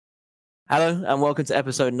Hello and welcome to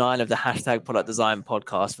episode 9 of the Product Design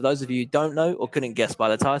podcast. For those of you who don't know or couldn't guess by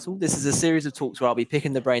the title, this is a series of talks where I'll be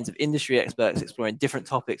picking the brains of industry experts exploring different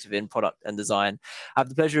topics within product and design. I have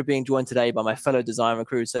the pleasure of being joined today by my fellow design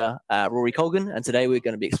recruiter, Rory Colgan, and today we're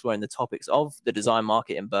going to be exploring the topics of the design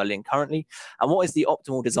market in Berlin currently and what is the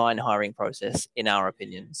optimal design hiring process in our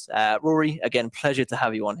opinions. Rory, again, pleasure to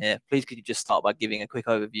have you on here. Please could you just start by giving a quick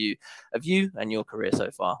overview of you and your career so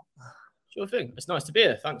far? Sure thing. It's nice to be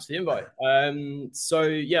here. Thanks for the invite.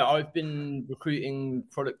 I've been recruiting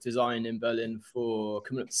product design in Berlin for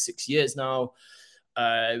coming up to 6 years now.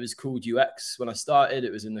 It was called UX when I started.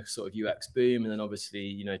 It was in the sort of UX boom. And then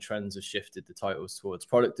obviously, trends have shifted the titles towards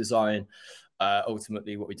product design.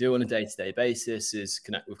 Ultimately, what we do on a day-to-day basis is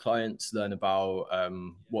connect with clients, learn about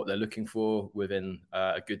what they're looking for within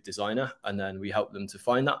a good designer. And then we help them to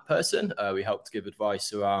find that person. We help to give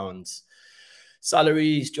advice around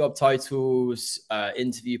salaries, job titles,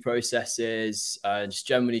 interview processes, and just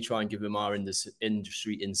generally try and give them our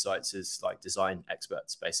industry insights as like design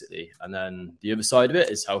experts, basically. And then the other side of it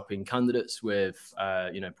is helping candidates with,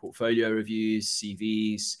 portfolio reviews,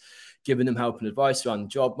 CVs, giving them help and advice around the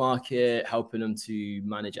job market, helping them to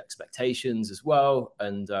manage expectations as well.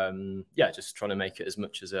 And just trying to make it as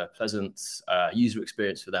much as a pleasant user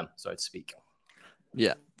experience for them, so to speak.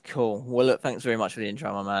 Yeah. Cool. Well, look, thanks very much for the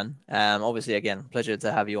intro, my man. Obviously, again, pleasure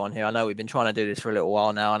to have you on here. I know we've been trying to do this for a little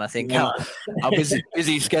while now, and I think our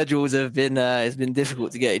busy schedules have been, it's been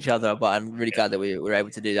difficult to get each other, but I'm really glad that we were able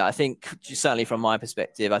to do that. I think, certainly from my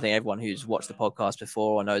perspective, I think everyone who's watched the podcast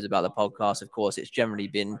before or knows about the podcast, of course, it's generally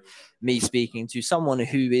been me speaking to someone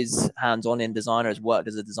who is hands-on in design or has worked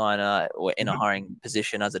as a designer or in a hiring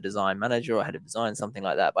position as a design manager or head of design, something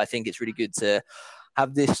like that. But I think it's really good to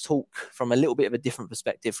have this talk from a little bit of a different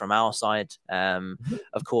perspective from our side.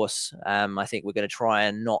 Of course, I think we're going to try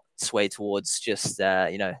and not sway towards just,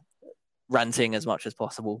 ranting as much as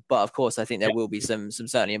possible. But of course, I think there will be some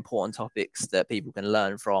certainly important topics that people can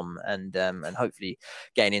learn from and hopefully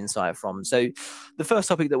gain insight from. So the first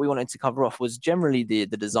topic that we wanted to cover off was generally the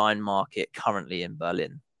design market currently in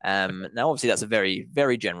Berlin. Now, obviously, that's a very,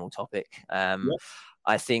 very general topic.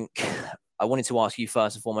 I think I wanted to ask you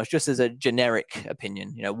first and foremost, just as a generic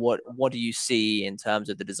opinion, what do you see in terms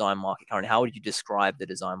of the design market currently? How would you describe the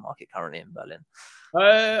design market currently in Berlin?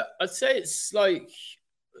 I'd say it's like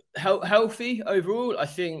healthy overall. I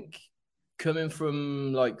think coming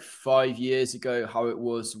from like 5 years ago, how it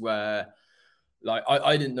was where like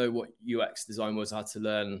I didn't know what UX design was. I had to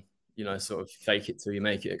learn, sort of fake it till you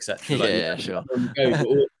make it, etc. Sure.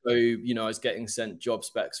 So, I was getting sent job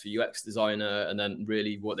specs for UX designer, and then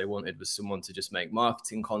really what they wanted was someone to just make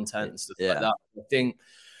marketing content and stuff like that. I think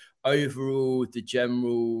overall, the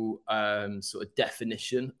general sort of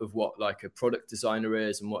definition of what like a product designer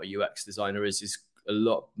is and what a UX designer is a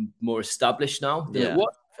lot more established now than it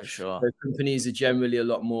was. For sure. So companies are generally a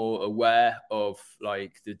lot more aware of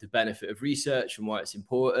like the benefit of research and why it's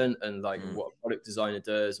important and like what a product designer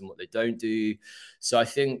does and what they don't do. So I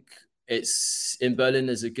think it's in Berlin,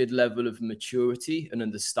 there's a good level of maturity and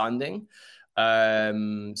understanding.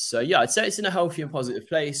 I'd say it's in a healthy and positive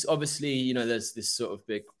place. Obviously, there's this sort of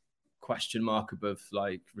big question mark above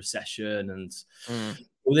like recession and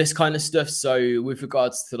all this kind of stuff. So with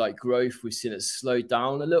regards to like growth, we've seen it slow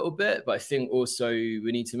down a little bit, but I think also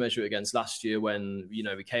we need to measure it against last year when,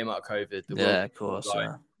 we came out of COVID.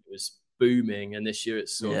 It was booming, and this year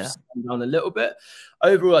it's sort of slowed down a little bit.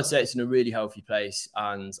 Overall, I'd say it's in a really healthy place.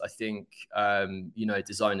 And I think,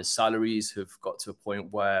 designers' salaries have got to a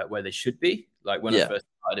point where they should be. Like when I first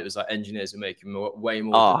started, it was like engineers are making way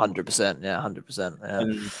more. 100%. Yeah, 100%. Yeah.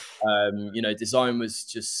 And, design was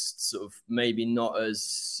just sort of maybe not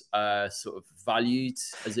as sort of valued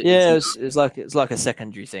as it is. It's like a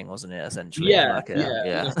secondary thing, wasn't it? Essentially. I'm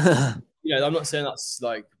not saying that's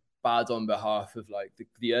like bad on behalf of like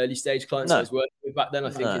the early stage clients I was working with back then.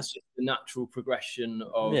 I think it's just the natural progression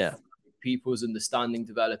of people's understanding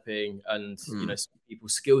developing and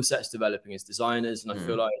people's skill sets developing as designers. And I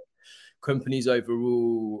feel like companies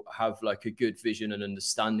overall have like a good vision and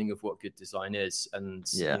understanding of what good design is and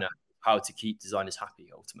how to keep designers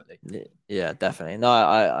happy ultimately. Yeah, definitely. No,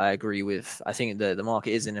 I agree with, I think the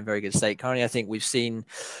market is in a very good state currently. I think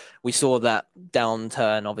we saw that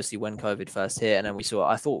downturn obviously when COVID first hit, and then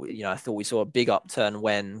I thought we saw a big upturn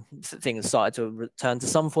when things started to return to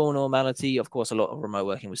some form of normality. Of course, a lot of remote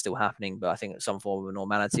working was still happening, but I think some form of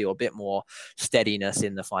normality or a bit more steadiness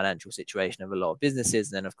in the financial situation of a lot of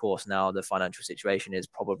businesses. And then of course now the financial situation is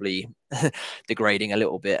probably degrading a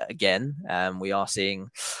little bit again. We are seeing,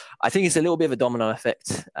 I think it's a little bit of a domino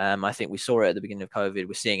effect. I think we saw it at the beginning of COVID.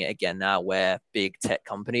 We're seeing it again now where big tech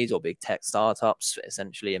companies or big tech startups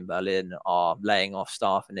essentially in Berlin are laying off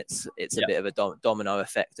staff, and it's a bit of a domino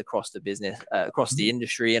effect across the business, across the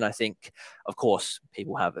industry. And I think, of course,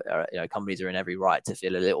 people have, companies are in every right to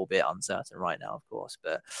feel a little bit uncertain right now, of course.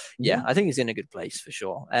 But yeah, I think it's in a good place for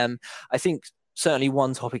sure. I think certainly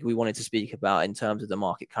one topic we wanted to speak about in terms of the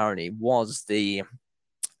market currently was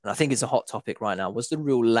and I think it's a hot topic right now, was the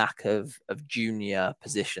real lack of junior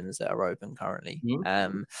positions that are open currently.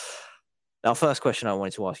 Now, first question I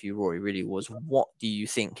wanted to ask you, Rory, really was, what do you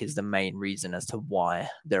think is the main reason as to why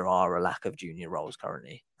there are a lack of junior roles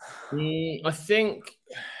currently? I think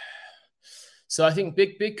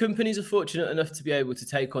big companies are fortunate enough to be able to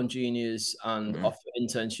take on juniors and offer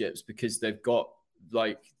internships because they've got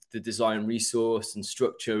like the design resource and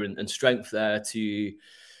structure and strength there to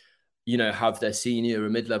have their senior or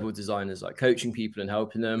mid-level designers like coaching people and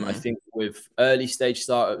helping them. I think with early stage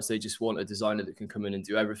startups, they just want a designer that can come in and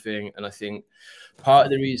do everything. And I think part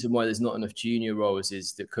of the reason why there's not enough junior roles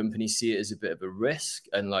is that companies see it as a bit of a risk.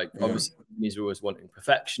 And obviously companies are always wanting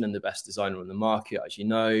perfection and the best designer on the market. As you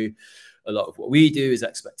know, a lot of what we do is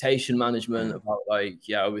expectation management about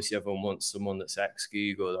obviously everyone wants someone that's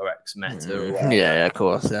ex-Google or ex-Meta. Or yeah, of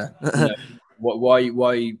course. Yeah. why,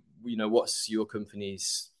 what's your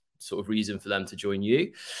company's sort of reason for them to join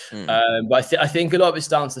you? But I think a lot of it's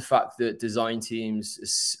down to the fact that design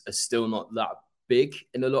teams are still not that big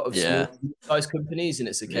in a lot of small size companies. And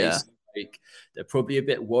it's a case like they're probably a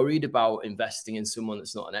bit worried about investing in someone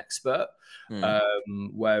that's not an expert.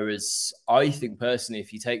 Whereas I think personally,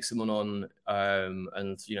 if you take someone on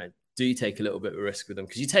and, do you take a little bit of a risk with them?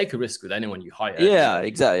 Because you take a risk with anyone you hire. Yeah,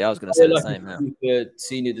 exactly. I was going to say the same. A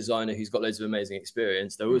senior designer who's got loads of amazing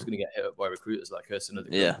experience, they're always going to get hit up by recruiters like us and other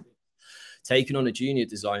companies. Taking on a junior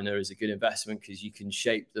designer is a good investment because you can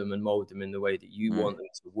shape them and mold them in the way that you want them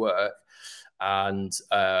to work. And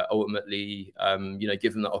ultimately,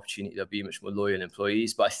 give them that opportunity, they'll be much more loyal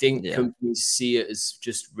employees. But I think companies see it as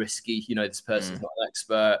just risky. This person's not an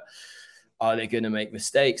expert. Are they going to make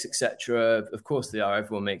mistakes, etc.? Of course they are.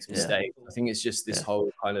 Everyone makes mistakes. I think it's just this whole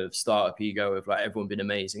kind of startup ego of like everyone being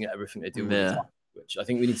amazing at everything they do all the time, which I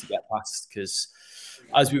think we need to get past because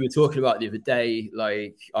as we were talking about the other day,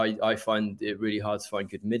 like I find it really hard to find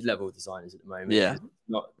good mid-level designers at the moment. They're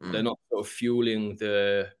not sort of fueling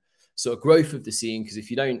the sort of growth of the scene because if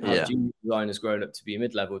you don't have junior designers growing up to be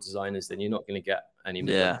mid-level designers, then you're not going to get any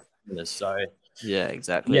mid-level designers. So yeah,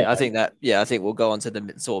 exactly. I think we'll go on to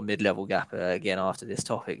the sort of mid-level gap again after this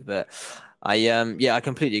topic, but I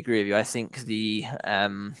completely agree with you. I think there's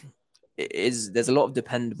a lot of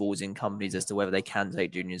dependables in companies as to whether they can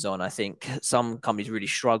take juniors on. I think some companies really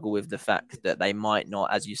struggle with the fact that they might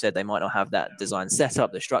not, as you said, they might not have that design set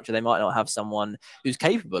up, the structure. They might not have someone who's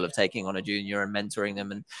capable of taking on a junior and mentoring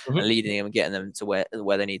them and leading them and getting them to where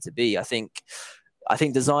they need to be. I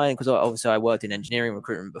think design, because obviously I worked in engineering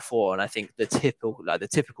recruitment before, and I think the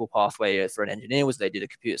typical pathway for an engineer was they did a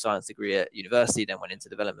computer science degree at university, then went into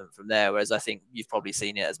development from there. Whereas I think you've probably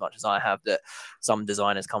seen it as much as I have that some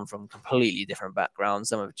designers come from completely different backgrounds.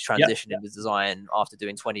 Some have transitioned into design after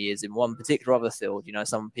doing 20 years in one particular other field.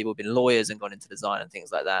 Some people have been lawyers and gone into design and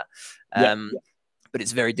things like that. But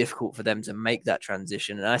it's very difficult for them to make that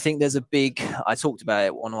transition. And I think there's I talked about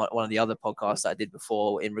it on one of the other podcasts that I did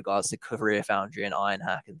before in regards to Career Foundry and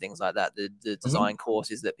Ironhack and things like that, the design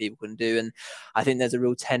courses that people can do. And I think there's a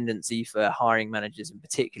real tendency for hiring managers in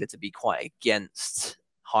particular to be quite against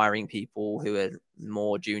hiring people who are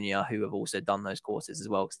more junior, who have also done those courses as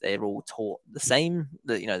well, because they're all taught the same,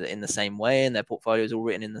 in the same way, and their portfolio is all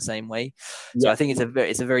written in the same way. So I think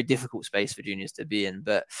it's a very difficult space for juniors to be in.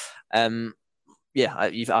 But I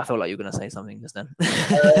felt like you were going to say something just then.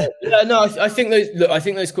 I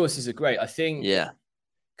think those courses are great. I think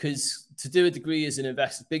because to do a degree is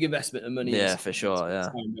big investment of money. Yeah, for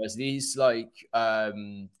sure. Whereas these the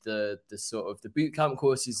sort of the boot camp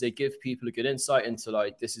courses, they give people a good insight into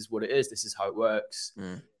like this is what it is, this is how it works,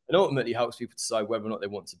 and ultimately helps people decide whether or not they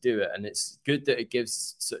want to do it. And it's good that it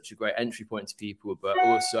gives such a great entry point to people, but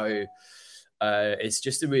also it's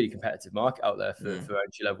just a really competitive market out there for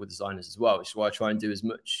entry-level designers as well, which is why I try and do as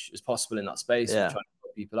much as possible in that space. Trying to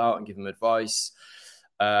help people out and give them advice.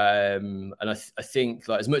 And I think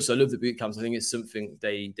like as much as I love the boot camps, I think it's something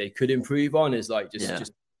they could improve on is like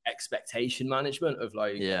just expectation management of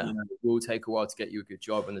like it will take a while to get you a good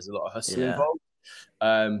job and there's a lot of hustle involved.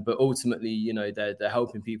 But ultimately, they're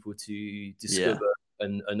helping people to discover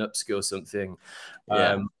and upskill something.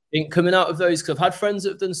 I think coming out of those, because I've had friends that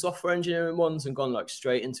have done software engineering ones and gone like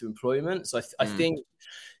straight into employment. So I think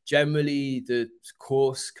generally the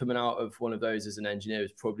course coming out of one of those as an engineer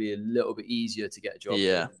is probably a little bit easier to get a job.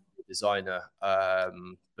 designer.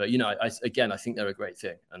 But I think they're a great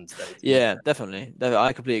thing. And yeah, definitely.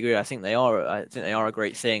 I completely agree. I think they are a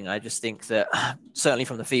great thing. I just think that certainly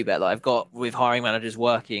from the feedback that I've got with hiring managers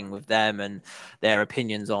working with them and their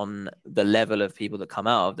opinions on the level of people that come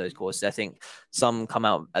out of those courses, I think some come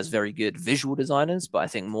out as very good visual designers, but I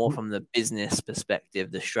think more from the business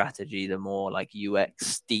perspective, the strategy, the more like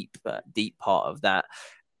UX deep part of that,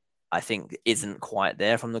 I think isn't quite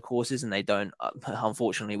there from the courses, and they don't,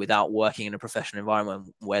 unfortunately, without working in a professional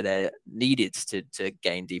environment where they're needed to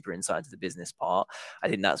gain deeper insight into the business part. I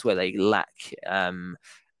think that's where they lack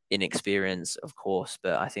in experience, of course,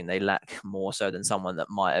 but I think they lack more so than someone that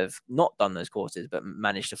might have not done those courses, but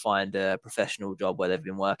managed to find a professional job where they've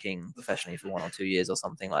been working professionally for 1 or 2 years or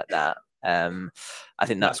something like that. I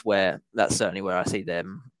think that's certainly where I see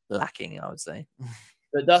them lacking, I would say.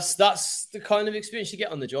 But that's the kind of experience you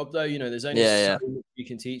get on the job, though. There's only so much you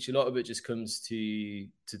can teach. A lot of it just comes to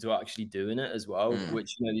actually doing it as well,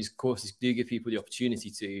 which these courses do give people the opportunity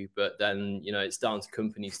to. But then it's down to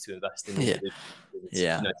companies to invest in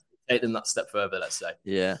take them that step further. Let's say.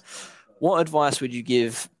 Yeah. What advice would you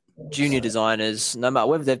give junior designers, no matter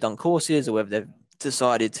whether they've done courses or whether they've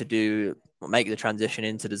decided to make the transition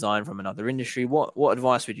into design from another industry? What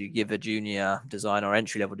advice would you give a junior designer or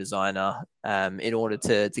entry level designer in order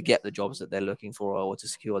to get the jobs that they're looking for or to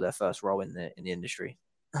secure their first role in the industry?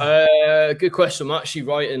 Good question. I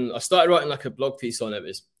started writing like a blog piece on it.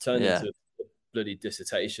 It's turned into a bloody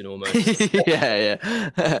dissertation almost. yeah.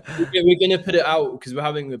 We're going to put it out because we're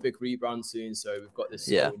having a big rebrand soon. So we've got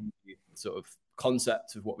this sort of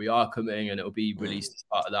concept of what we are coming, and it'll be released as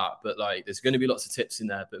part of that. But there's going to be lots of tips in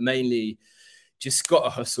there, but mainly just got to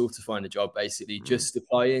hustle to find a job. Basically, just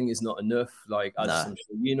applying is not enough. I'm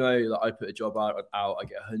sure I put a job out, I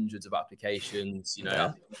get hundreds of applications.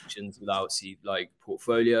 Applications without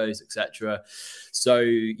portfolios, etc. So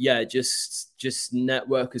just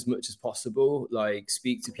network as much as possible.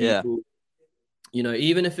 Speak to people.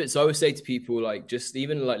 Even if it's, I always say to people,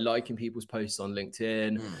 liking people's posts on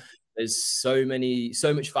LinkedIn. There's so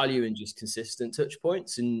much value in just consistent touch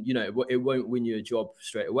points, and it won't win you a job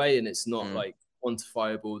straight away, and it's not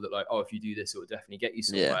quantifiable that if you do this it will definitely get you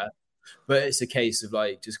somewhere. But it's a case of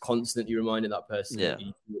just constantly reminding that person that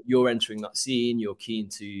you're entering that scene, you're keen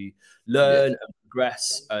to learn and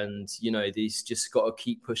progress, and these just got to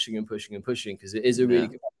keep pushing and pushing and pushing, because it is a really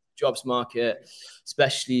good jobs market,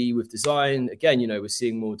 especially with design. Again, we're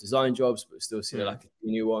seeing more design jobs, but we're still seeing a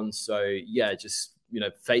new ones. So just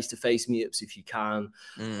face-to-face meetups if you can,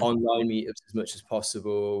 online meetups as much as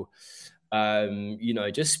possible.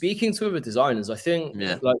 Just speaking to other designers. I think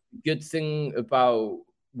the good thing about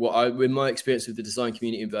in my experience with the design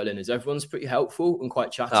community in Berlin is everyone's pretty helpful and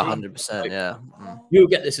quite chatty. 100%, You'll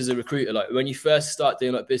get this as a recruiter. When you first start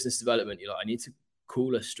doing business development, you're I need to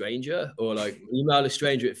call a stranger or email a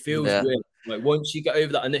stranger. It feels weird. Once you get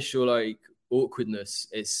over that initial awkwardness,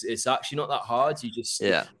 it's actually not that hard. You just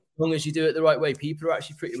as long as you do it the right way, people are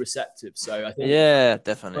actually pretty receptive. So I think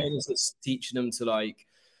definitely it's teaching them to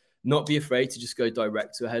not be afraid to just go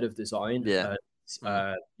direct to a head of design. Message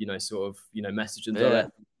them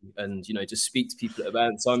directly and just speak to people at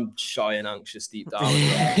events. I'm shy and anxious deep down.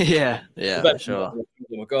 For sure. Oh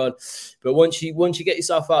my god! But once you get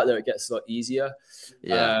yourself out there, it gets a lot easier.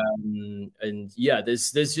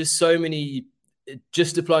 There's just so many.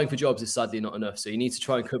 Just applying for jobs is sadly not enough. So you need to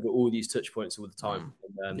try and cover all these touch points all the time.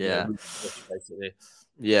 Basically.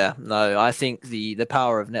 Yeah, no, I think the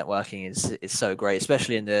power of networking is so great,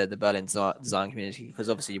 especially in the Berlin design community, because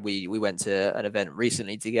obviously we went to an event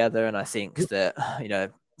recently together, and I think that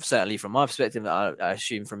certainly from my perspective, I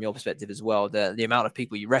assume from your perspective as well, the amount of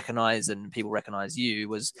people you recognize and people recognize you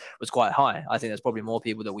was quite high. I think there's probably more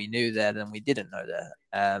people that we knew there than we didn't know there.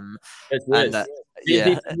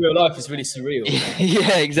 In real life is really surreal.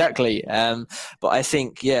 Yeah, exactly. But I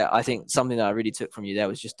think something that I really took from you there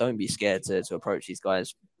was just don't be scared to approach these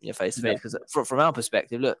guys face to face, because from our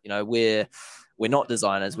perspective, look, we're not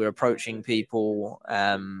designers, we're approaching people.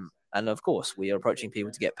 And of course, we are approaching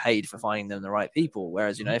people to get paid for finding them the right people.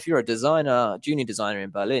 Whereas, if you're a junior designer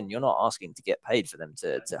in Berlin, you're not asking to get paid for them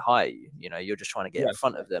to hire you. You're just trying to get in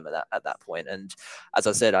front of them at that point. And as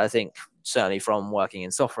I said, I think certainly from working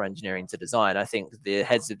in software engineering to design, I think the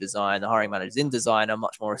heads of design, the hiring managers in design are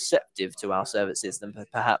much more receptive to our services than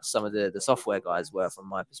perhaps some of the software guys were from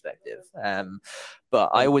my perspective. But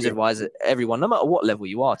I always advise everyone, no matter what level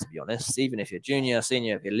you are, to be honest, even if you're junior,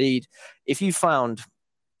 senior, if you're lead, if you found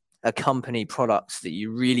a company products that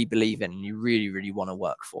you really believe in and you really, really want to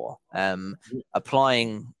work for,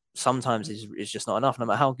 applying sometimes is just not enough, no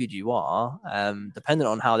matter how good you are. Depending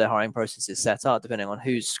on how their hiring process is set up, depending on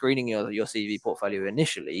who's screening your CV portfolio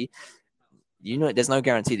initially, there's no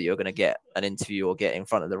guarantee that you're going to get an interview or get in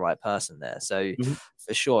front of the right person there. So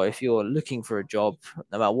for sure, if you're looking for a job,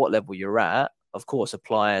 no matter what level you're at, of course,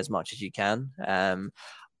 apply as much as you can.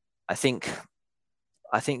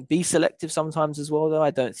 I think be selective sometimes as well, though.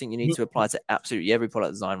 I don't think you need to apply to absolutely every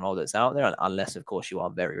product design role that's out there, unless, of course, you are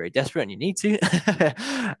very, very desperate and you need to.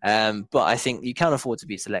 But I think you can afford to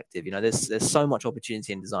be selective. There's so much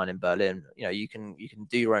opportunity in design in Berlin. You can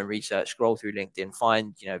do your own research, scroll through LinkedIn,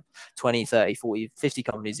 find 20, 30, 40, 50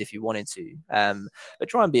 companies if you wanted to. But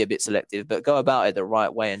try and be a bit selective, but go about it the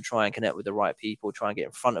right way and try and connect with the right people. Try and get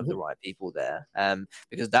in front of the right people there,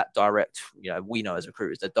 because that direct, we know as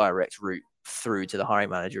recruiters, the direct route through to the hiring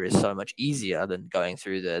manager is so much easier than going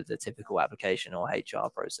through the typical application or HR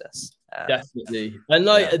process. Definitely. And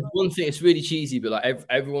one thing, it's really cheesy, but like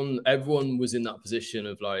everyone was in that position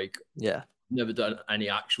of like, never done any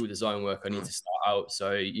actual design work. I need to start out.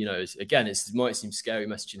 So, it might seem scary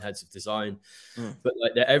messaging heads of design, but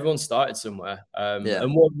like everyone started somewhere.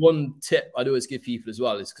 And one tip I'd always give people as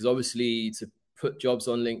well is, because obviously to put jobs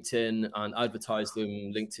on LinkedIn and advertise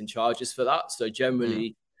them, LinkedIn charges for that. So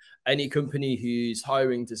generally, any company who's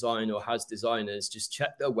hiring design or has designers, just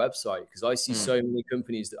check their website, because I see so many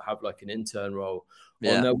companies that have like an intern role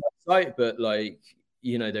on their website, but like,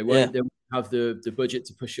 they won't have the budget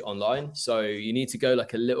to push it online. So you need to go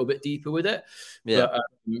like a little bit deeper with it. But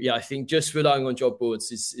I think just relying on job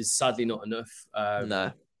boards is sadly not enough.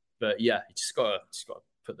 No. But you just gotta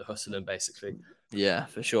put the hustle in, basically. Yeah,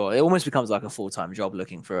 for sure. It almost becomes like a full-time job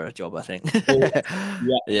looking for a job, I think.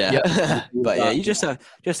 But you just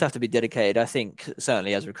have to be dedicated. I think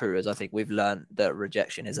certainly as recruiters, I think we've learned that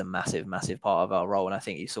rejection is a massive, massive part of our role. And I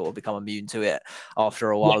think you sort of become immune to it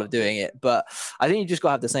after a while of doing it. But I think you just got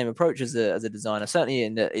to have the same approach as a designer, certainly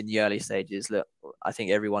in the early stages. Look, I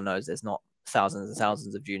think everyone knows there's not thousands and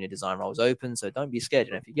thousands of junior design roles open. So don't be scared.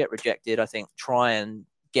 And if you get rejected, I think try and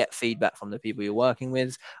get feedback from the people you're working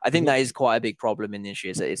with. I think that is quite a big problem in the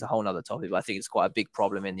industry. It's a whole nother topic, but I think it's quite a big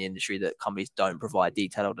problem in the industry that companies don't provide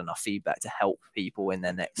detailed enough feedback to help people in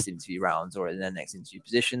their next interview rounds or in their next interview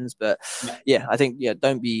positions. But I think,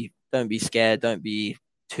 don't be scared. Don't be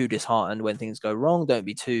too disheartened when things go wrong. Don't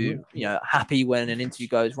be too, happy when an interview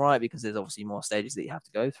goes right, because there's obviously more stages that you have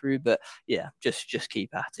to go through. But just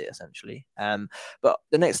keep at it, essentially. But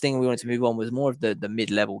the next thing we wanted to move on was more of the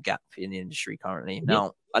mid-level gap in the industry currently.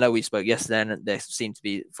 Now, I know we spoke yesterday, and there seemed to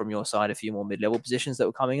be, from your side, a few more mid-level positions that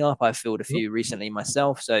were coming up. I filled a few recently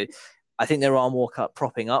myself, so I think there are more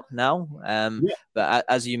propping up now. But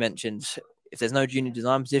as you mentioned, if there's no junior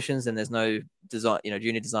design positions, then there's no design,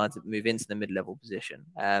 junior design to move into the mid-level position.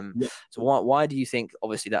 So why do you think?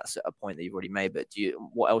 Obviously, that's a point that you've already made, but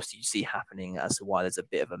what else do you see happening as to why there's a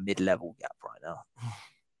bit of a mid-level gap right now?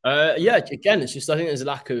 Again, it's just, I think there's a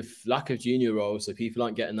lack of junior roles, so people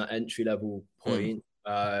aren't getting that entry level point.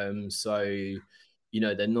 So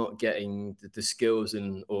they're not getting the skills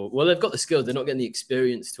they've got the skills, they're not getting the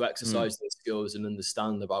experience to exercise those skills and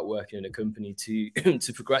understand about working in a company to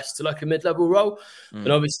to progress to like a mid-level role.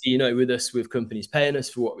 And obviously, with companies paying us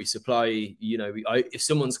for what we supply, if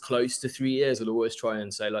someone's close to 3 years, I'll always try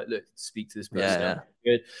and say, like, look, speak to this person.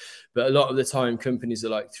 Good. But a lot of the time, companies are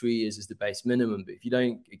like 3 years is the base minimum. But if you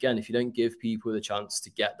don't give people the chance to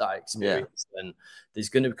get that experience, then there's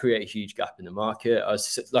going to create a huge gap in the market. I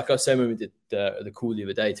was saying when we did the call the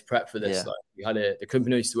other day to prep for this, like we had the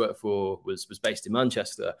company I used to work for was based in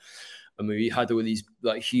Manchester, and we had all these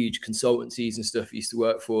like huge consultancies and stuff we used to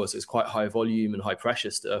work for. So it's quite high volume and high pressure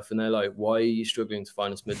stuff. And they're like, why are you struggling to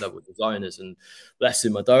find us mid-level designers? And bless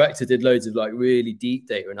him, my director did loads of like really deep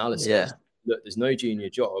data analysis. Look, there's no junior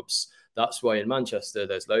jobs. That's why in Manchester,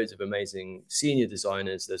 there's loads of amazing senior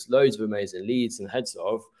designers. There's loads of amazing leads and heads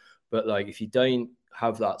of. But like, if you don't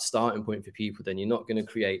have that starting point for people, then you're not going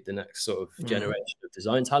to create the next sort of generation of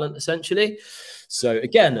design talent, essentially. So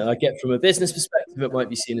again, I get from a business perspective, it might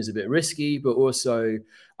be seen as a bit risky, but also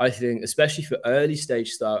I think, especially for early stage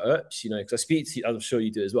startups, because I speak to, I'm sure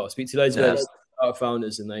you do as well, I speak to loads of early startup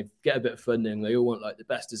founders, and they get a bit of funding. They all want like the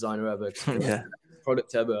best designer ever,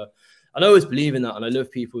 product ever. And I always believe in that, and I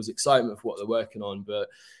love people's excitement for what they're working on. But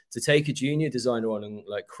to take a junior designer on and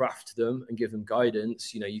like craft them and give them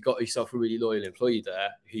guidance, you got yourself a really loyal employee there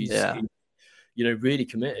who's really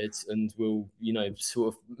committed and will,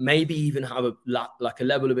 sort of maybe even have a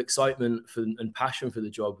level of excitement and passion for the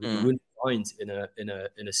job that you wouldn't find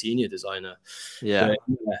in a senior designer. But,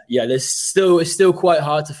 it's still quite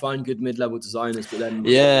hard to find good mid-level designers. But then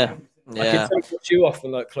I could Yeah. take the shoe off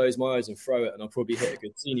and like close my eyes and throw it, and I'll probably hit a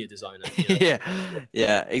good senior designer. You know?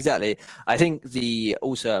 Yeah, exactly. I think the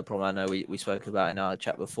also a problem I know we spoke about in our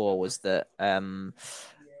chat before was that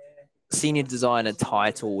senior designer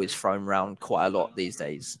title is thrown around quite a lot these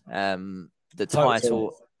days. The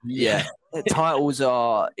title, yeah, titles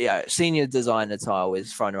are, senior designer title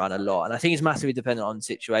is thrown around a lot, and I think it's massively dependent on the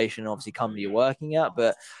situation, obviously company you're working at.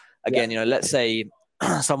 But again, let's say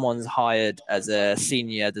someone's hired as a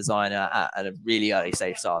senior designer at a really early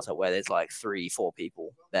stage startup where there's like 3-4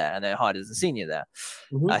 people there, and they're hired as a senior there.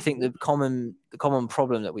 I think the common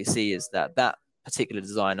problem that we see is that particular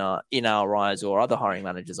designer in our eyes or other hiring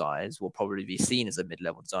managers' eyes will probably be seen as a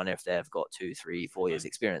mid-level designer if they've got 2, 3, 4 years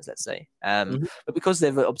experience, let's say. But because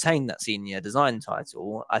they've obtained that senior design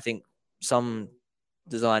title, I think some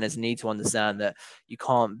designers need to understand that you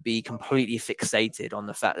can't be completely fixated on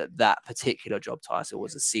the fact that that particular job title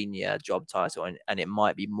was a senior job title, and it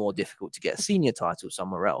might be more difficult to get a senior title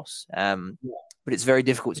somewhere else. But it's very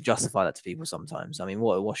difficult to justify that to people sometimes. I mean,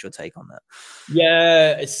 what's your take on that?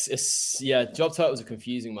 Yeah, it's job titles are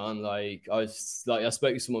confusing, man. Like I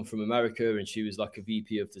spoke to someone from America, and she was like a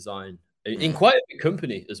VP of design in quite a big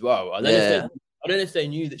company as well. I don't know if they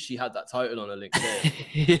knew that she had that title on her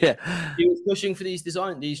LinkedIn. She was pushing for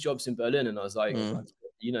these jobs in Berlin, and I was like,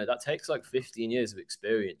 that takes like 15 years of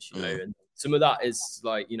experience, and some of that is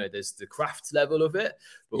like, there's the craft level of it,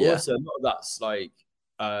 but also a lot of that's like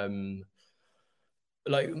a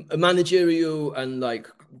managerial and like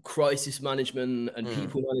crisis management and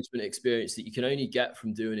people management experience that you can only get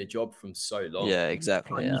from doing a job from so long. Yeah,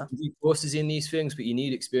 exactly. You can do courses in these things, but you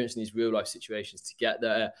need experience in these real life situations to get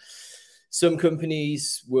there. Some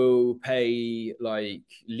companies will pay like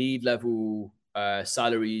lead level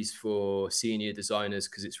salaries for senior designers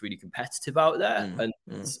because it's really competitive out there.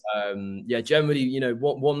 Generally,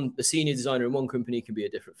 a senior designer in one company can be a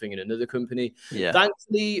different thing in another company.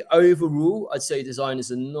 Thankfully, overall, I'd say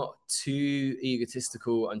designers are not too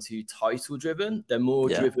egotistical and too title driven. They're more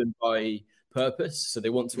driven by purpose. So they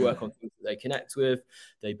want to work on things that they connect with,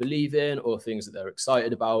 they believe in, or things that they're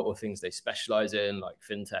excited about, or things they specialize in, like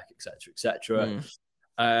fintech, etc.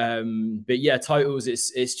 But yeah, titles,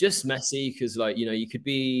 it's just messy because, like, you could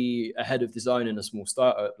be a head of design in a small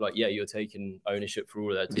startup, like, you're taking ownership for all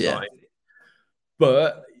of their design,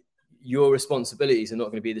 but your responsibilities are not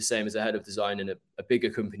going to be the same as a head of design in a bigger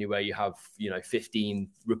company where you have 15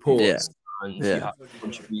 reports and you have to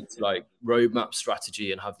contribute to like roadmap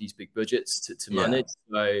strategy and have these big budgets to manage.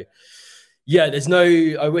 So there's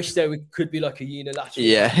I wish there could be like a unilateral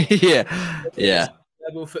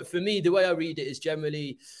level. For me, the way I read it is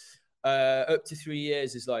generally up to 3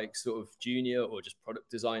 years is like sort of junior or just product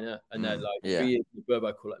designer, and then like 3 years what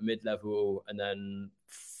I call like mid-level, and then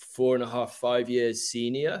 4.5, 5 years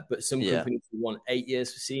senior. But some companies want 8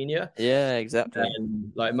 years for senior. Exactly.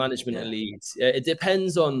 And like management and leads, it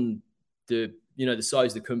depends on the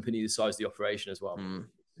size of the company, the size of the operation as well.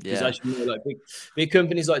 Because as you know, like big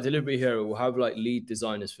companies like Delivery Hero will have like lead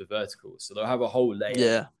designers for verticals, so they'll have a whole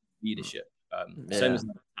layer of leadership. Same as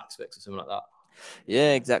aspects or something like that.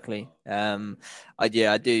 Yeah, exactly. I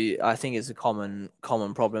do. I think it's a common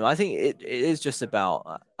problem. I think it is just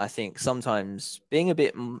about, I think sometimes being a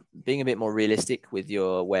bit more realistic with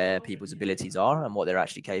where people's abilities are and what they're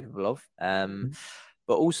actually capable of.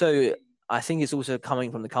 But also, I think it's also coming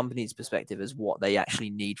from the company's perspective as what they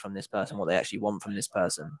actually need from this person, what they actually want from this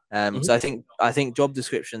person. So I think job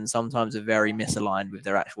descriptions sometimes are very misaligned with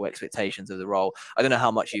their actual expectations of the role. I don't know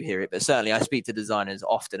how much you hear it, but certainly I speak to designers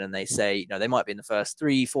often, and they say, they might be in the first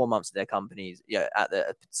 3-4 months of their companies, at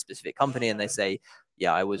the specific company, and they say,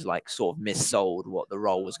 I was like sort of missold what the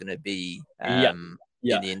role was going to be in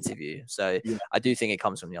the interview. So I do think it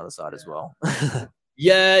comes from the other side as well.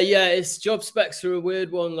 It's job specs are a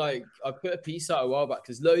weird one. Like I put a piece out a while back,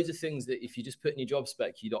 because loads of things that if you just put in your job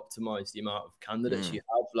spec, you'd optimize the amount of candidates you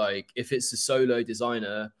have. Like if it's a solo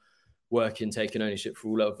designer taking ownership for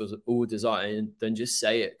all levels, all design, then just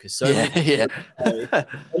say it, because so many and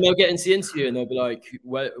they'll get into the interview and they'll be like,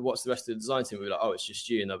 what's the rest of the design team? We'll be like, oh, it's just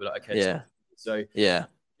you. And they'll be like, okay. So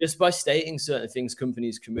just by stating certain things,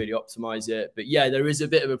 companies can really optimize it. But there is a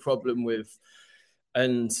bit of a problem with.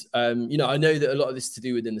 And, I know that a lot of this is to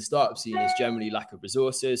do within the startup scene is generally lack of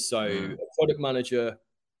resources. So a product manager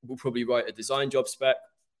will probably write a design job spec,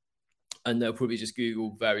 and they'll probably just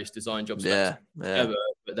Google various design job specs together.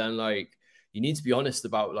 But then like, you need to be honest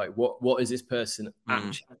about like, what is this person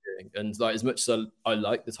actually doing? And like, as much as I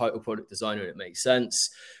like the title product designer, it makes sense.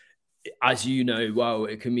 As you know,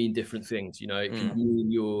 it can mean different things. It can mean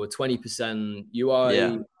your 20%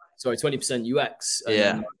 UI, 20% UX,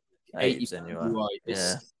 and 80% UI.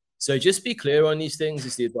 So just be clear on these things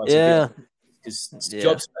is the advice I Yeah. give. Because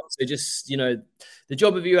job specs, they just, the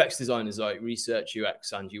job of UX design is like research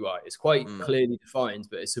UX and UI. It's quite clearly defined,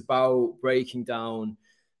 but it's about breaking down,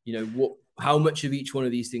 how much of each one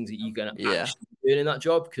of these things are you going to actually do in that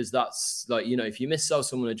job? Because that's like, if you missell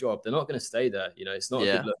someone a job, they're not going to stay there. It's not a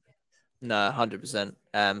good look. No, 100%.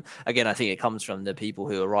 Again, I think it comes from the people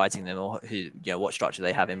who are writing them, or who, what structure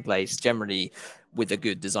they have in place. Generally, with a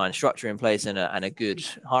good design structure in place and a good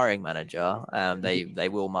hiring manager, they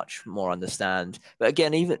will much more understand. But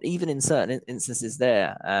again, even in certain instances,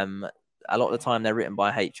 a lot of the time they're written by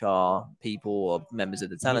HR people or members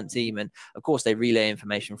of the talent team, and of course they relay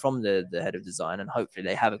information from the head of design, and hopefully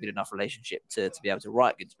they have a good enough relationship to be able to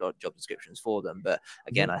write good job descriptions for them. But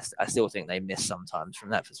again, I still think they miss sometimes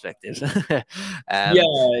from that perspective.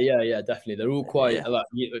 Yeah, definitely. They're all quite like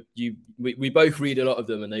we both read a lot of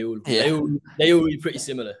them, and they all read pretty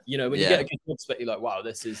similar. When you get a good job spec, you're like, wow,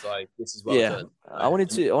 this is well done. I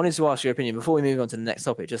wanted to ask your opinion before we move on to the next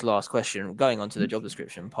topic. Just last question, going on to the job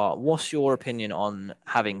description part. What's your opinion on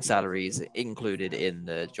having salaries included in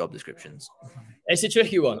the job descriptions? It's a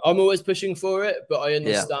tricky one. I'm always pushing for it, but I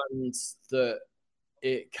understand that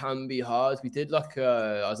it can be hard. We did I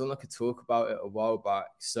was on a talk about it a while back.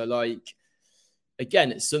 So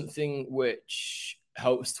again, it's something which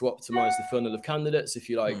helps to optimize the funnel of candidates. If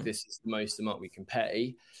you like, this is the most amount we can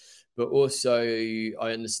pay. But also,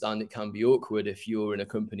 I understand it can be awkward if you're in a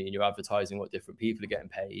company and you're advertising what different people are getting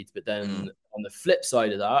paid. But then on the flip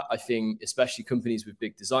side of that, I think, especially companies with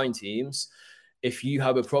big design teams, if you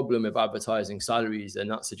have a problem with advertising salaries, then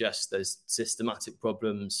that suggests there's systematic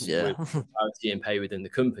problems with parity and pay within the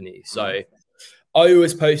company. So I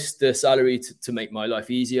always post the salary to make my life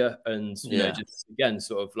easier. And, just again,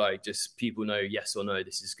 sort of just people know yes or no,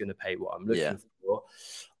 this is going to pay what I'm looking for.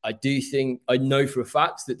 I know for a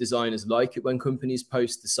fact that designers like it when companies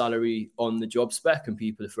post the salary on the job spec and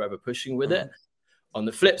people are forever pushing with it. On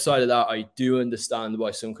the flip side of that, I do understand why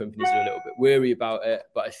some companies are a little bit wary about it.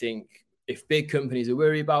 But I think if big companies are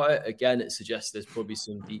worried about it, again, it suggests there's probably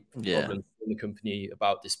some deep problems in the company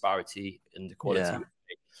about disparity in the quality.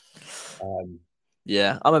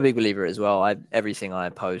 I'm a big believer as well. Everything I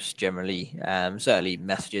post generally, certainly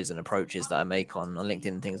messages and approaches that I make on LinkedIn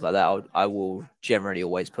and things like that, I will generally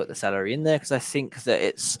always put the salary in there, because I think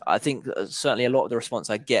certainly a lot of the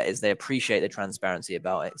response I get is they appreciate the transparency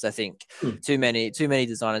about it. Because I think too many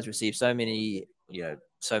designers receive so many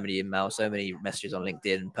emails, so many messages on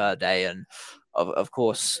LinkedIn per day, and of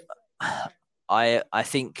course, I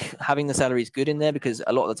think having the salary is good in there, because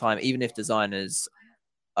a lot of the time, even if designers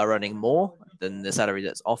are earning more than the salary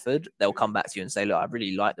that's offered, they'll come back to you and say, look, I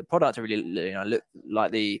really like the product. I really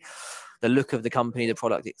like the look of the company, the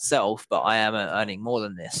product itself, but I am earning more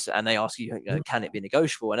than this. And they ask you, can it be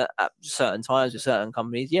negotiable? And at certain times with certain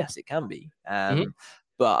companies, yes, it can be.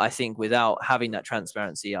 But I think without having that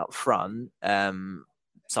transparency up front,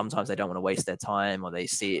 sometimes they don't want to waste their time, or they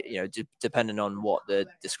see it, depending on what the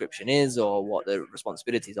description is or what the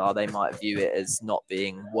responsibilities are, they might view it as not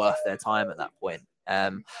being worth their time at that point.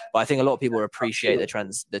 But I think a lot of people appreciate the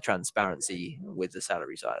transparency with the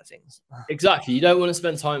salary side of things. Exactly. You don't want to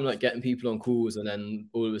spend time getting people on calls and then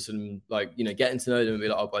all of a sudden getting to know them and be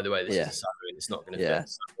like, oh, by the way, this is a salary and it's not going to fit.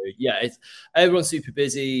 So, everyone's super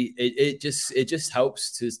busy. It just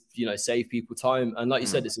helps to save people time, and like you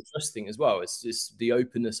said, it's a trust thing as well. It's just the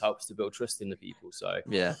openness helps to build trust in the people. So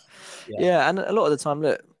and a lot of the time,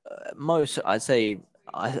 look, I'd say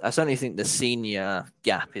I certainly think the senior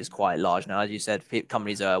gap is quite large now. As you said,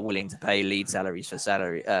 companies are willing to pay lead salaries for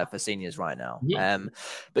seniors right now.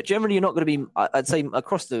 But generally, you're not going to be, I'd say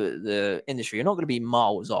across the industry, you're not going to be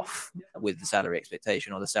miles off with the salary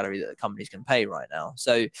expectation or the salary that the companies can pay right now.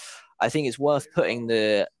 So I think it's worth putting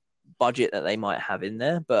the budget that they might have in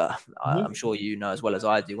there, but I'm sure as well as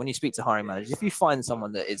I do, when you speak to hiring managers, if you find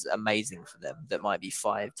someone that is amazing for them, that might be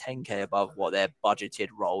 5-10K above what their budgeted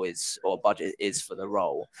role is or budget is for the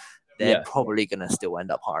role, they're probably going to still end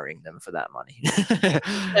up hiring them for that money.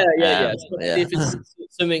 If it's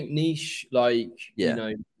something niche, like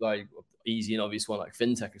easy and obvious one like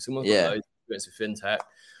fintech, if someone's got loads of experience with fintech,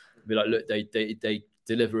 be like, look, they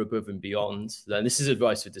deliver above and beyond. Then this is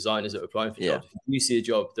advice for designers that are applying for jobs. If you see a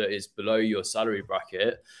job that is below your salary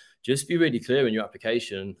bracket, just be really clear in your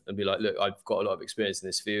application and be like, look, I've got a lot of experience in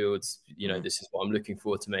this field. This is what I'm looking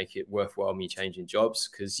for to make it worthwhile me changing jobs.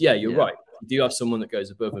 Because you're right. If you do have someone that goes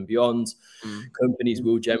above and beyond, companies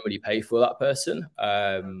will generally pay for that person.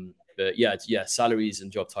 But salaries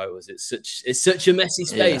and job titles, it's such a messy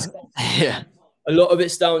space. A lot of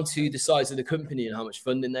it's down to the size of the company and how much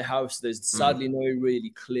funding they have. So there's sadly no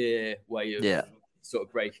really clear way of sort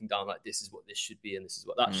of breaking down like this is what this should be and this is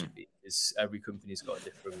what that should be, because every company's got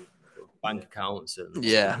different sort of bank accounts and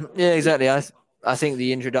yeah, exactly. I think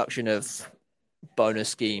the introduction of bonus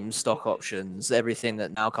schemes, stock options, everything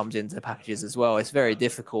that now comes into the packages as well. It's very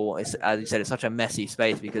difficult. It's, as you said, it's such a messy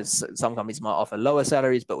space because some companies might offer lower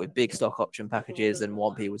salaries, but with big stock option packages and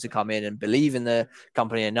want people to come in and believe in the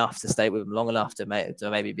company enough to stay with them long enough to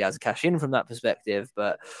maybe be able to cash in from that perspective.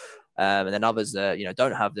 But and then others that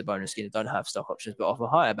don't have the bonus scheme, don't have stock options, but offer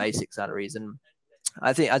higher basic salaries. And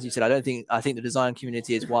I think, as you said, I think the design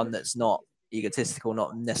community is one that's not egotistical,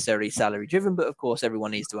 not necessarily salary driven, but of course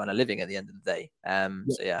everyone needs to earn a living at the end of the day.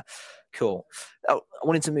 So yeah, cool. I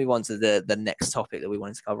wanted to move on to the next topic that we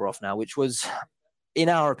wanted to cover off now, which was, in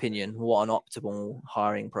our opinion, what an optimal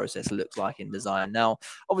hiring process looks like in design. Now,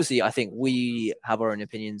 obviously, I think we have our own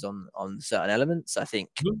opinions on certain elements. I think,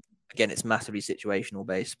 again, it's massively situational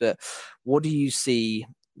based, but what do you see,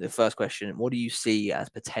 the first question, what do you see as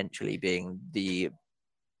potentially being the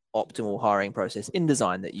optimal hiring process in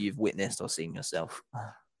design that you've witnessed or seen yourself?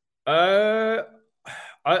 I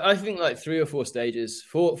think like 3 or 4 stages.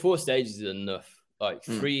 Four stages is enough. Like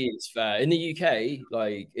 3 is fair. In the UK,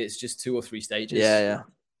 like it's just 2 or 3 stages. Yeah.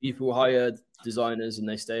 People hire designers and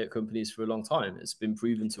they stay at companies for a long time. It's been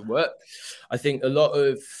proven to work. I think a lot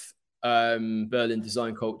of Berlin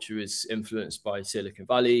design culture is influenced by Silicon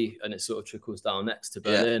Valley, and it sort of trickles down next to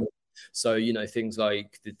Berlin. So, things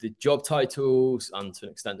like the job titles and to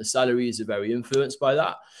an extent the salaries are very influenced by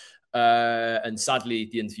that. And sadly,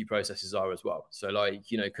 the interview processes are as well. So like,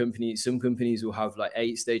 some companies will have like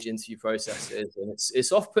 8-stage interview processes, and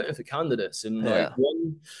it's off-putting for candidates. And like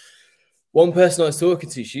one person I was talking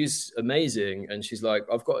to, she's amazing. And she's like,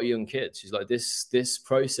 I've got a young kid. She's like, this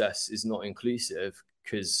process is not inclusive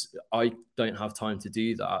because I don't have time to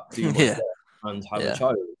do that. And have a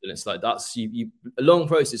child, and it's like that's you a long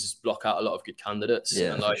process is block out a lot of good candidates.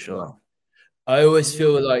 And like, for sure. I always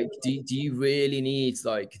feel like, do you really need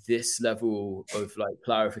like this level of like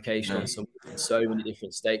clarification on so many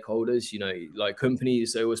different stakeholders? Like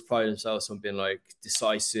companies, they always pride themselves on being like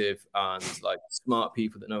decisive and like smart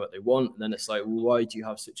people that know what they want. And then it's like, well, why do you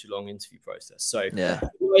have such a long interview process? So in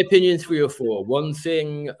my opinion, 3 or 4. One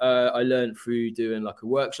thing I learned through doing like a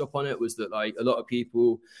workshop on it was that like a lot of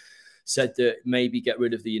people said that maybe get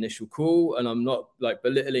rid of the initial call. And I'm not like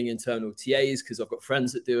belittling internal TAs because I've got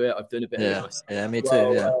friends that do it. I've done a bit of it myself. Yeah, me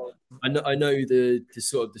too. I know the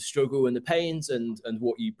sort of the struggle and the pains and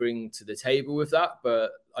what you bring to the table with that. But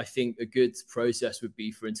I think a good process would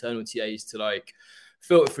be for internal TAs to like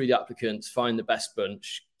filter through the applicants, find the best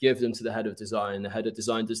bunch, give them to the head of design. The head of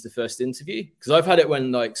design does the first interview. Because I've had it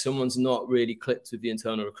when like someone's not really clicked with the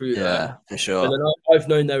internal recruiter. Yeah, for sure. And then I've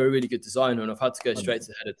known they're a really good designer, and I've had to go straight to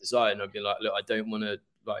the head of design. And I've been like, look, I don't want to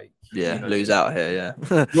like lose out here.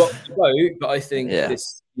 But I think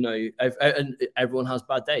this, and everyone has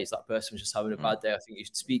bad days. That person was just having a bad day. I think you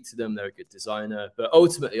should speak to them. They're a good designer. But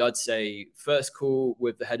ultimately, I'd say first call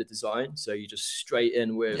with the head of design. So you just straight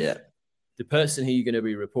in with the person who you're going to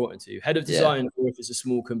be reporting to, head of design, or if it's a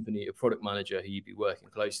small company, a product manager who you'd be working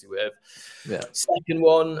closely with. Second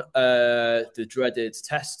one, the dreaded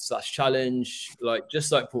test/challenge, like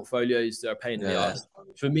just like portfolios, they're a pain in the ass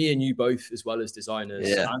for me and you both, as well as designers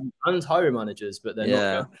and hiring managers, but they're not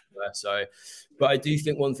going anywhere. So, but I do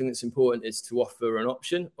think one thing that's important is to offer an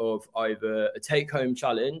option of either a take-home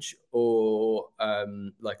challenge or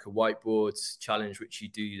like a whiteboard challenge, which you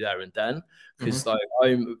do there and then. Because like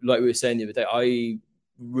we were saying the other day, I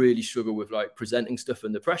really struggle with like presenting stuff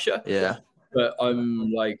under pressure. But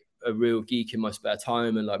I'm like a real geek in my spare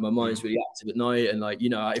time, and like my mind's really active at night. And like,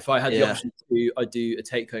 if I had the option to, I'd do a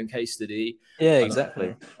take-home case study.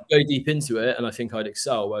 Exactly. Go deep into it, and I think I'd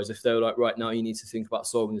excel. Whereas if they were like, right now, you need to think about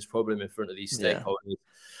solving this problem in front of these stakeholders,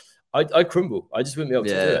 I'd crumble. I just wouldn't be able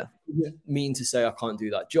to do it. It doesn't mean to say I can't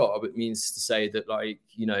do that job. It means to say that, like,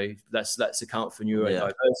 let's account for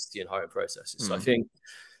neurodiversity in hiring processes. So I think,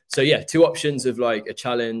 2 options of like a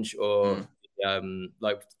challenge or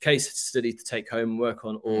like case study to take home and work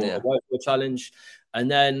on, or a whiteboard challenge.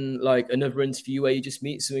 And then like another interview where you just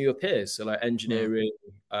meet some of your peers. So like engineering,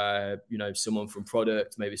 someone from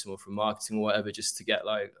product, maybe someone from marketing or whatever, just to get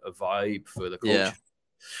like a vibe for the culture.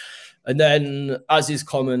 And then, as is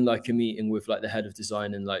common, like a meeting with like the head of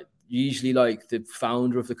design, and like usually like the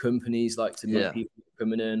founder of the companies like to meet people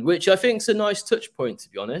coming in, which I think is a nice touch point, to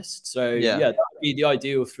be honest. So that would be the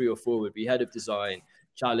ideal 3 or 4 would be head of design,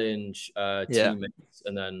 challenge, teammates,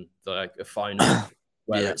 and then like a final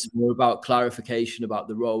where it's more about clarification about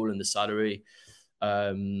the role and the salary.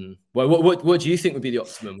 What do you think would be the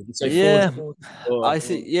optimum? Would you say 4? I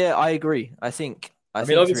think I agree. I think I mean,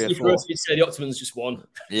 think 3 or obviously, for 4. us, you'd say the Optimum's just one.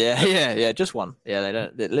 Yeah, just one. Yeah,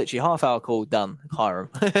 they're literally half-hour call done. Hire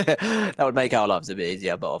them. That would make our lives a bit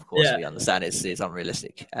easier, but of course, we understand it's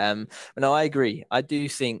unrealistic. But no, I agree. I do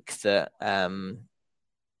think that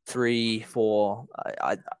 3, 4.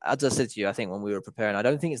 As I said to you, I think when we were preparing, I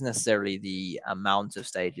don't think it's necessarily the amount of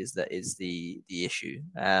stages that is the issue.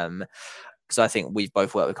 Because I think we've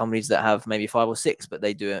both worked with companies that have maybe 5 or 6, but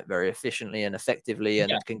they do it very efficiently and effectively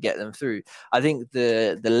and can get them through. I think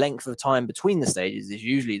the length of time between the stages is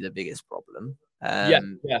usually the biggest problem.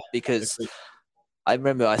 Because I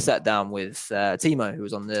remember I sat down with Timo, who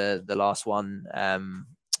was on the last one,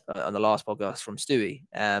 on the last podcast from Stewie,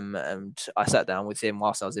 and I sat down with him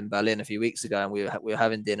whilst I was in Berlin a few weeks ago, and we were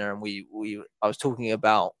having dinner, and I was talking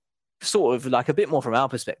about sort of like a bit more from our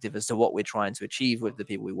perspective as to what we're trying to achieve with the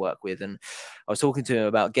people we work with, and I was talking to him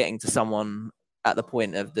about getting to someone at the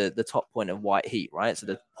point of the top point of white heat, right? So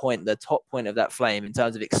the top point of that flame in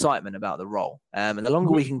terms of excitement about the role. And the longer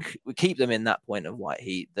we keep them in that point of white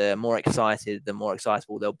heat, the more excited, the more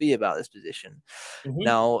excitable they'll be about this position.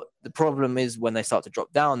 Now, the problem is when they start to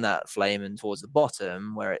drop down that flame and towards the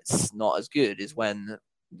bottom where it's not as good is when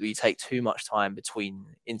we take too much time between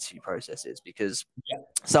interview processes, because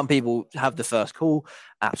some people have the first call,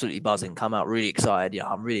 absolutely buzzing, come out really excited. Yeah,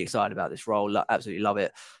 I'm really excited about this role, absolutely love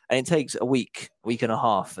it. And it takes a week and a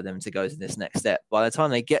half for them to go to this next step. By the time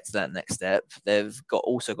they get to that next step, they've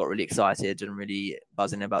also got really excited and really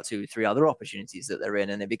buzzing about 2 or 3 other opportunities that they're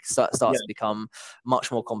in. And it starts to become much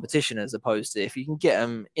more competition, as opposed to if you can get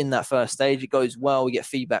them in that first stage, it goes well, we get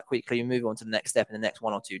feedback quickly, you move on to the next step in the next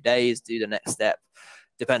 1 or 2 days, do the next step,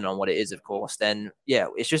 depending on what it is, of course. Then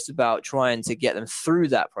it's just about trying to get them through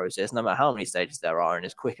that process, no matter how many stages there are, in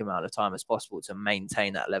as quick amount of time as possible to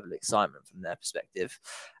maintain that level of excitement from their perspective.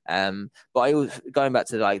 But going back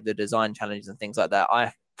to like the design challenges and things like that,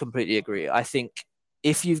 I completely agree. I think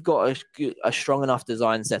if you've got a strong enough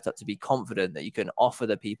design setup to be confident that you can offer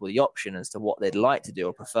the people the option as to what they'd like to do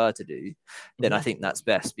or prefer to do, then I think that's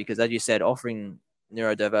best. Because as you said, offering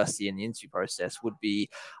neurodiversity in the interview process would be,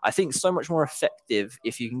 I think, so much more effective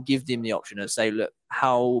if you can give them the option of say, look,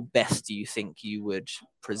 how best do you think you would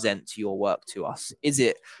present your work to us? Is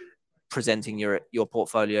it presenting your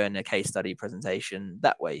portfolio in a case study presentation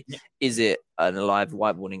that way? Is it a live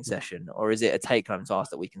whiteboarding session, or is it a take-home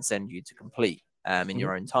task that we can send you to complete in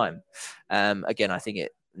your own time? Again, I think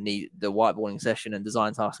the whiteboarding session and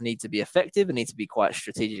design tasks need to be effective and need to be quite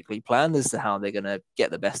strategically planned as to how they're going to get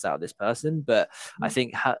the best out of this person. But I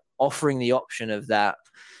think offering the option of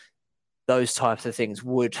those types of things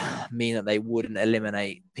would mean that they wouldn't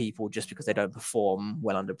eliminate people just because they don't perform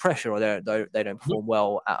well under pressure, or they don't perform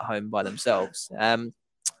well at home by themselves.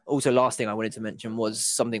 Also, last thing I wanted to mention was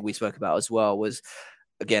something we spoke about as well, was,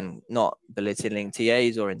 again, not belittling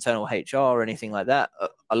TAs or internal HR or anything like that.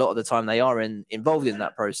 A lot of the time they are involved in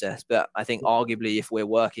that process. But I think arguably if we're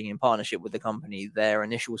working in partnership with the company, their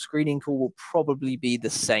initial screening call will probably be the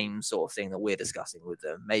same sort of thing that we're discussing with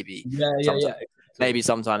them. Maybe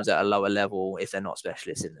sometimes at a lower level if they're not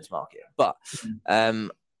specialists in this market. But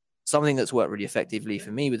something that's worked really effectively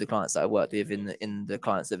for me with the clients that I worked with in the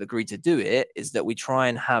clients that have agreed to do it is that we try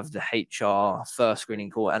and have the HR first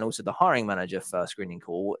screening call and also the hiring manager first screening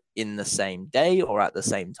call in the same day or at the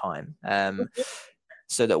same time,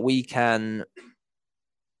 so that we can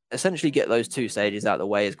essentially get those 2 stages out of the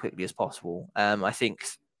way as quickly as possible. I think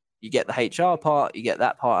you get the HR part, you get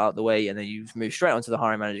that part out of the way, and then you move straight onto the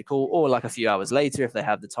hiring manager call, or like a few hours later if they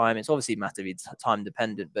have the time. It's obviously massively time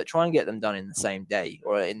dependent, but try and get them done in the same day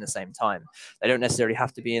or in the same time. They don't necessarily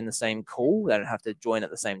have to be in the same call. They don't have to join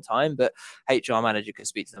at the same time, but HR manager could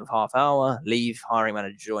speak to them for half hour, leave, hiring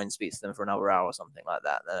manager join, speaks to them for another hour or something like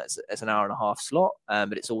that. It's an hour and a half slot,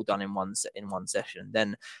 but it's all done in one session.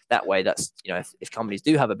 Then that way, that's, if companies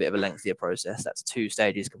do have a bit of a lengthier process, that's 2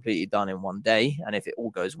 stages completely done in one day. And if it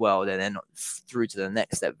all goes well, then they're not through to the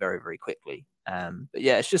next step very, very quickly. But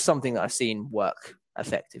yeah, it's just something that I've seen work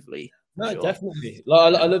effectively. No, definitely.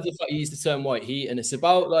 Like, I love the fact you use the term white heat, and it's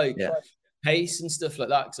about pace and stuff like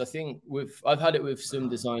that. Because I think I've had it with some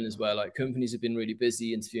designers where like companies have been really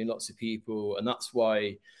busy interviewing lots of people, and that's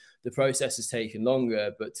why the process has taken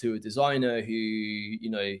longer. But to a designer who,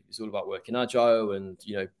 is all about working agile and,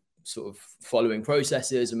 sort of following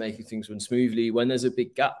processes and making things run smoothly, when there's a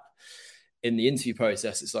big gap in the interview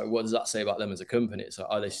process, it's like, what does that say about them as a company? It's like,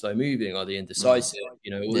 are they slow moving? Are they indecisive?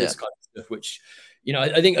 All this kind of stuff, which,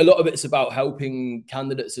 I think a lot of it's about helping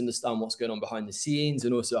candidates understand what's going on behind the scenes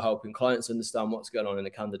and also helping clients understand what's going on in the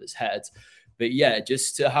candidate's head. But yeah,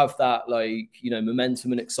 just to have that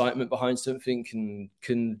momentum and excitement behind something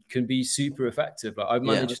can be super effective. Like I've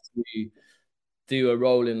managed to do a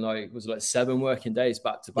role in like, was it like 7 working days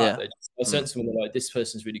back to back. I sent someone like, this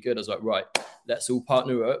person's really good. I was like, right, let's all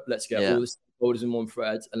partner up. Let's get all the stakeholders in one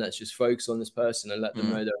thread and let's just focus on this person and let them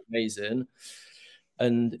know they're amazing.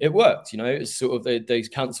 And it worked, you know. It's sort of they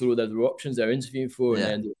cancelled all their other options they're interviewing for, and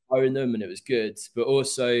they ended up hiring them, and it was good. But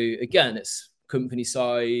also, again, it's company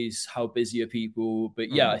size, how busy are people? But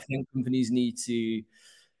yeah, I think companies need to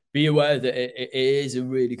be aware that it is a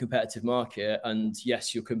really competitive market, and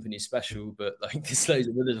yes, your company is special, but like there's loads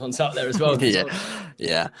of other ones out there as well.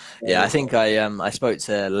 Yeah. I think I spoke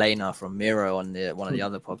to Lena from Miro on one of the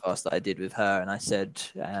other podcasts that I did with her, and I said,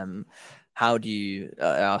 how do you?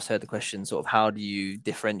 I asked her the question, sort of, how do you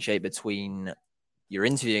differentiate between you're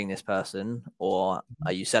interviewing this person or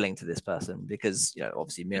are you selling to this person? Because, you know,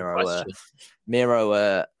 obviously Miro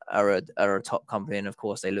are a top company, and of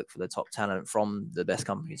course they look for the top talent from the best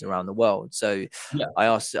companies around the world. So I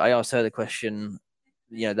asked her the question,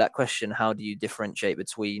 you know, that question, how do you differentiate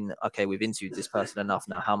between, okay, we've interviewed this person enough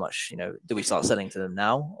now, how much, you know, do we start selling to them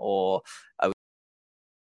now, or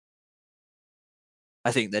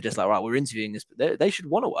I think they're just like, right, we're interviewing this, but they should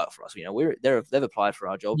want to work for us. You know, they've applied for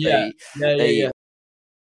our job.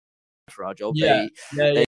 For our job.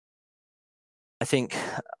 I think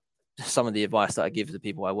some of the advice that I give to the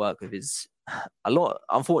people I work with is a lot.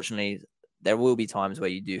 Unfortunately, there will be times where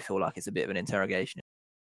you do feel like it's a bit of an interrogation.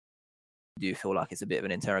 Face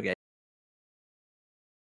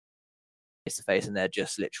to face, and they're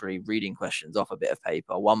just literally reading questions off a bit of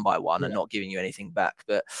paper one by one and not giving you anything back.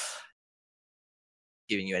 But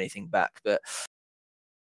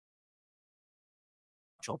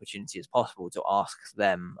opportunity as possible to ask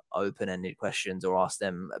them open-ended questions or ask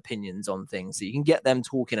them opinions on things, so you can get them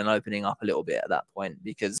talking and opening up a little bit at that point,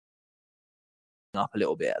 because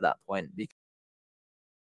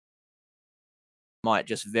might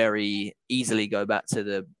just very easily go back to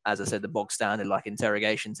the, as I said, the bog standard like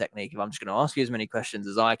interrogation technique. If I'm just going to ask you as many questions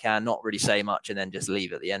as I can, not really say much, and then just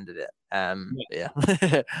leave at the end of it. No,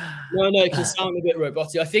 it can sound a bit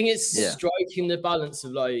robotic. I think it's striking the balance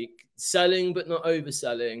of like selling but not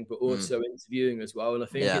overselling, but also interviewing as well. And I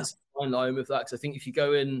think it's a fine line with that, because I think if you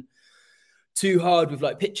go in too hard with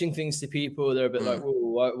like pitching things to people, they're a bit like,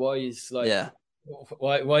 whoa, why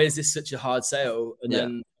is this such a hard sale? And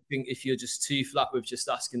then I think if you're just too flat with just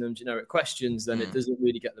asking them generic questions, then it doesn't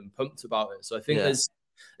really get them pumped about it. So I think there's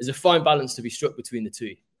a fine balance to be struck between the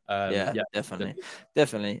two.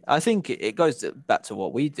 Definitely. I think it goes back to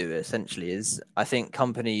what we do essentially. Is I think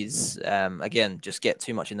companies again just get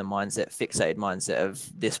too much in the fixated mindset of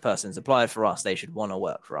this person's applied for us, they should want to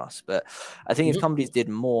work for us. But I think if companies did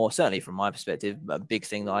more, certainly from my perspective, a big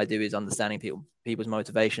thing that I do is understanding people's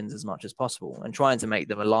motivations as much as possible and trying to make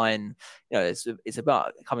them align. You know, it's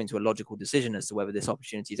about coming to a logical decision as to whether this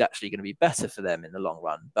opportunity is actually going to be better for them in the long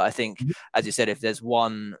run. But I think, as you said, if there's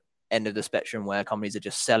one end of the spectrum where companies are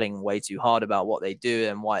just selling way too hard about what they do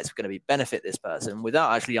and why it's going to be benefit this person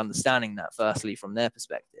without actually understanding that firstly from their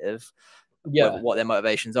perspective, what their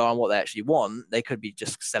motivations are and what they actually want, they could be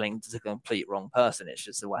just selling to the complete wrong person. It's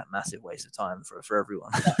just a massive waste of time for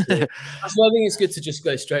everyone. That's why I think it's good to just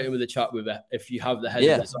go straight in with a chat with it. If you have the head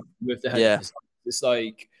of design, with the head of design, it's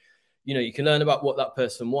like, you know, you can learn about what that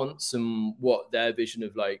person wants and what their vision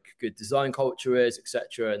of like good design culture is,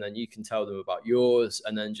 etc. And then you can tell them about yours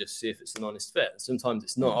and then just see if it's an honest fit. Sometimes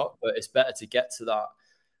it's not, but it's better to get to that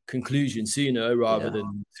conclusion sooner rather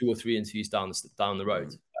than 2 or 3 interviews down the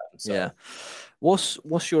road.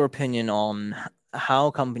 What's your opinion on how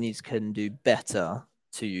companies can do better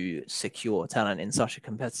to secure talent in such a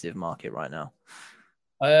competitive market right now?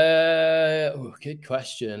 Good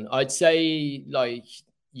question. I'd say like,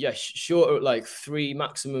 short, like 3,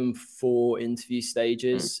 maximum 4 interview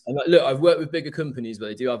stages. And like, look, I've worked with bigger companies, but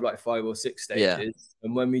they do have like 5 or 6 stages.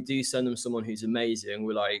 And when we do send them someone who's amazing,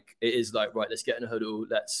 we're like, it is like, right, let's get in a huddle.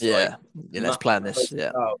 Let's let's plan this.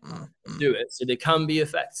 Do it. So they can be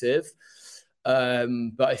effective.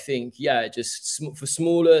 But I think, just for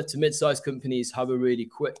smaller to mid-sized companies, have a really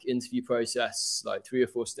quick interview process, like 3 or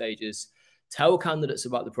 4 stages. Tell candidates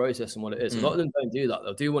about the process and what it is. A lot of them don't do that.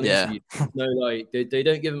 They'll do one interview. No, like they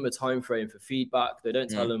don't give them a time frame for feedback. They don't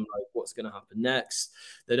tell them like what's going to happen next.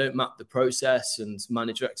 They don't map the process and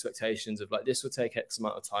manage your expectations of like, this will take X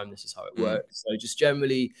amount of time. This is how it works. So just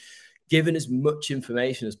generally giving as much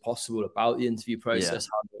information as possible about the interview process,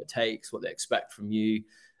 how long it takes, what they expect from you.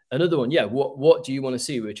 Another one, what do you want to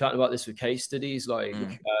see? We were chatting about this with case studies, like,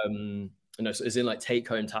 so as in like take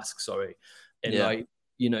home tasks, like,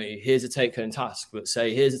 you know, here's a take-home task, but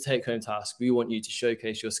say, here's a take-home task. We want you to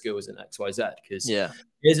showcase your skills in X, Y, Z. Because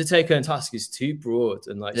here's a take-home task is too broad,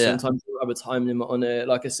 and like sometimes you have a time limit on it.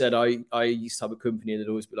 Like I said, I used to have a company that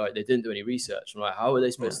always be like, they didn't do any research. I'm like, how are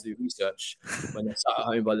they supposed to do research when they're sat at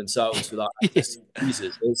home by themselves without access to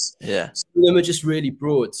users? Some of them are just really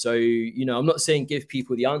broad. So, you know, I'm not saying give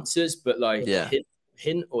people the answers, but like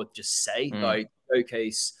hint or just say like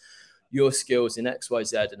showcase your skills in X, Y,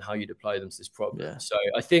 Z and how you'd apply them to this problem. So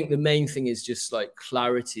I think the main thing is just like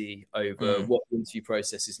clarity over what the interview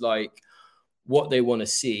process is like, what they want to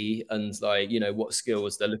see, and like, you know, what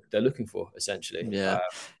skills they're looking for essentially. No,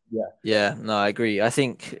 I agree. I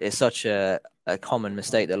think it's such a common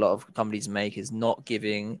mistake that a lot of companies make is not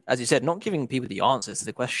giving, as you said, not giving people the answers to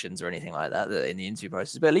the questions or anything like that in the interview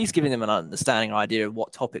process, but at least giving them an understanding or idea of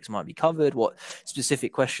what topics might be covered, what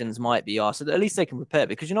specific questions might be asked, so that at least they can prepare,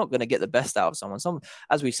 because you're not going to get the best out of someone.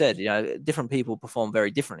 As we said, you know, different people perform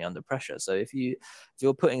very differently under pressure. So if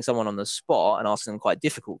you're putting someone on the spot and asking them quite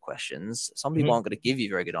difficult questions, some people aren't going to give you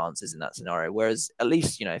very good answers in that scenario. Whereas at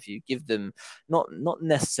least, you know, if you give them not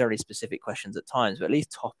necessarily specific questions at times, but at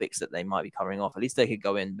least topics that they might be covering off, at least they could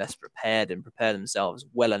go in best prepared and prepare themselves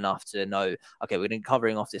well enough to know, okay, we're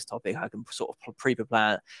covering off this topic. I can sort of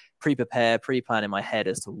pre-plan in my head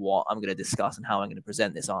as to what I'm going to discuss and how I'm going to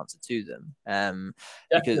present this answer to them.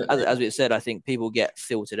 Because as we said, I think people get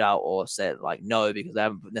filtered out or said like no, because they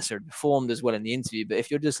haven't necessarily performed as well in the interview. But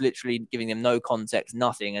if you're just literally giving them no context,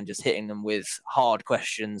 nothing, and just hitting them with hard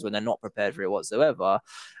questions when they're not prepared for it whatsoever,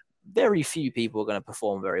 very few people are going to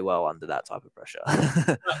perform very well under that type of pressure.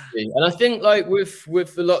 And I think like with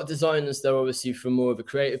a lot of designers, they're obviously from more of a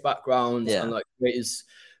creative background, and like creators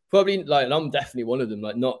probably, like, and I'm definitely one of them,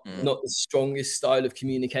 like not the strongest style of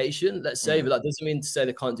communication, let's say, but that doesn't mean to say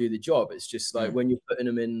they can't do the job. It's just like when you're putting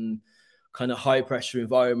them in kind of high pressure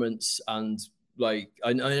environments, and like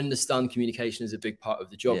I understand communication is a big part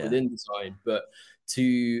of the job within design, but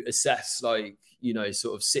to assess like, you know,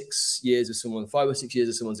 sort of 5 or 6 years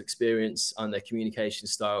of someone's experience and their communication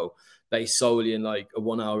style based solely in like a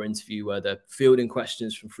 1-hour interview where they're fielding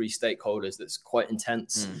questions from 3 stakeholders, that's quite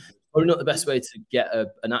intense. Probably not the best way to get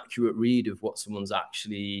an accurate read of what someone's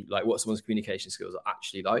actually like, what someone's communication skills are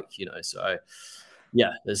actually like, you know. So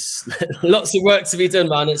yeah, there's lots of work to be done,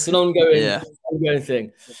 man. It's an ongoing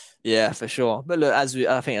thing. Yeah, for sure. But look, as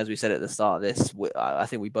we said at the start of this, I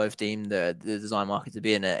think we both deem the design market to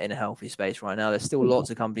be in a healthy space right now. There's still lots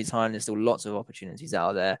of companies hiring. There's still lots of opportunities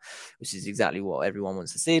out there, which is exactly what everyone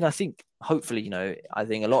wants to see. And I think hopefully, you know, I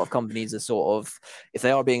think a lot of companies are sort of, if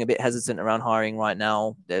they are being a bit hesitant around hiring right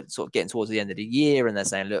now, they're sort of getting towards the end of the year and they're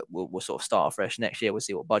saying, look, we'll sort of start afresh next year. We'll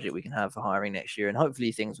see what budget we can have for hiring next year. And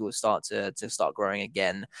hopefully things will start to start growing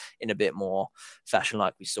again in a bit more fashion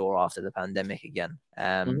like we saw after the pandemic again.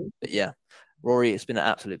 But yeah, Rory, it's been an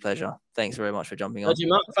absolute pleasure. Thanks very much for jumping on.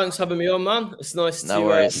 Matt. Thanks for having me on, man. It's nice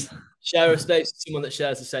to share a stage with someone that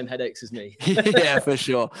shares the same headaches as me. Yeah, for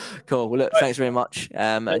sure. Cool. Well, look, thanks very much.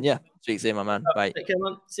 And yeah, speak soon, my man. Bye. Take care,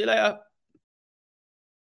 man. See you later.